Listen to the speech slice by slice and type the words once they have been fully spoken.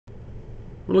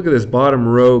We'll look at this bottom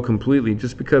row completely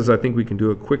just because I think we can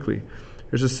do it quickly.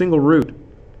 There's a single root.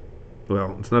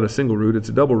 Well, it's not a single root, it's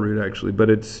a double root actually, but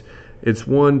it's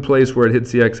one place where it hits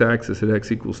the x-axis at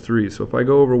x equals 3. So if I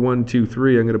go over 1, 2,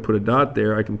 3, I'm going to put a dot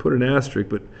there. I can put an asterisk,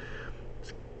 but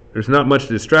there's not much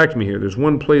to distract me here. There's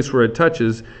one place where it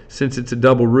touches. Since it's a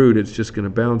double root, it's just going to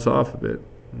bounce off of it.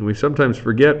 And we sometimes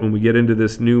forget when we get into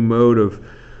this new mode of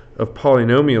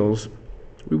polynomials,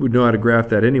 we would know how to graph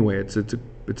that anyway. It's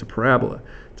a parabola.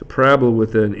 It's a parabola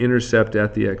with an intercept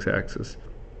at the x-axis.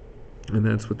 And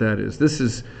that's what that is. This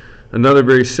is another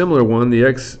very similar one. The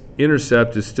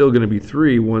x-intercept is still going to be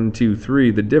 3, 1, 2,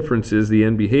 3. The difference is the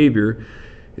end behavior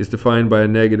is defined by a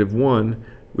 -1,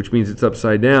 which means it's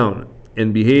upside down.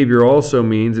 And behavior also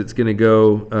means it's going to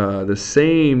go the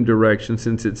same direction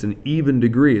since it's an even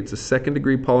degree. It's a second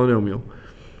degree polynomial.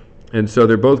 And so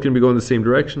they're both going to be going the same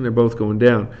direction. They're both going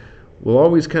down. We'll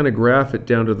always kind of graph it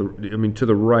down to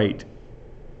the right,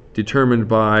 determined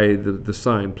by the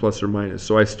sign, plus or minus.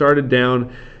 So I started down.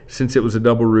 Since it was a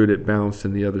double root, it bounced,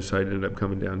 and the other side ended up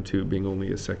coming down too, being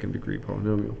only a second degree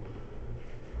polynomial.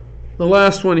 The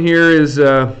last one here is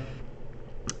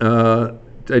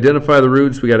identify the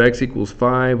roots. We got x equals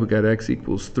 5, we got x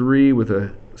equals 3 with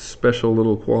a special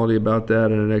little quality about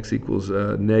that, and an x equals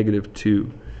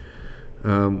 -2.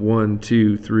 1,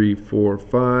 2, 3, 4,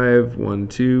 5, 1,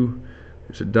 2.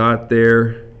 There's a dot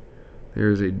there.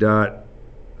 There's a dot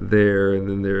there, and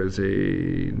then there's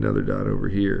another dot over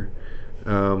here.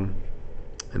 And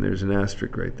there's an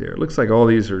asterisk right there. It looks like all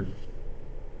these are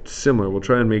similar. We'll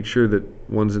try and make sure that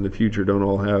ones in the future don't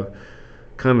all have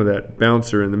kind of that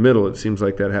bouncer in the middle. It seems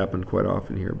like that happened quite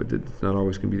often here, but it's not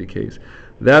always going to be the case.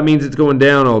 That means it's going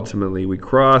down ultimately. We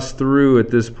cross through at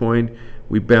this point,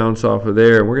 we bounce off of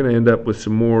there, and we're going to end up with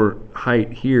some more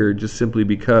height here just simply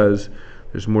because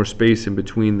there's more space in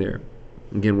between there.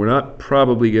 Again, we're not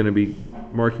probably going to be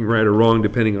marking right or wrong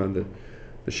depending on the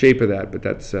shape of that, but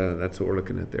that's what we're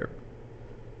looking at there.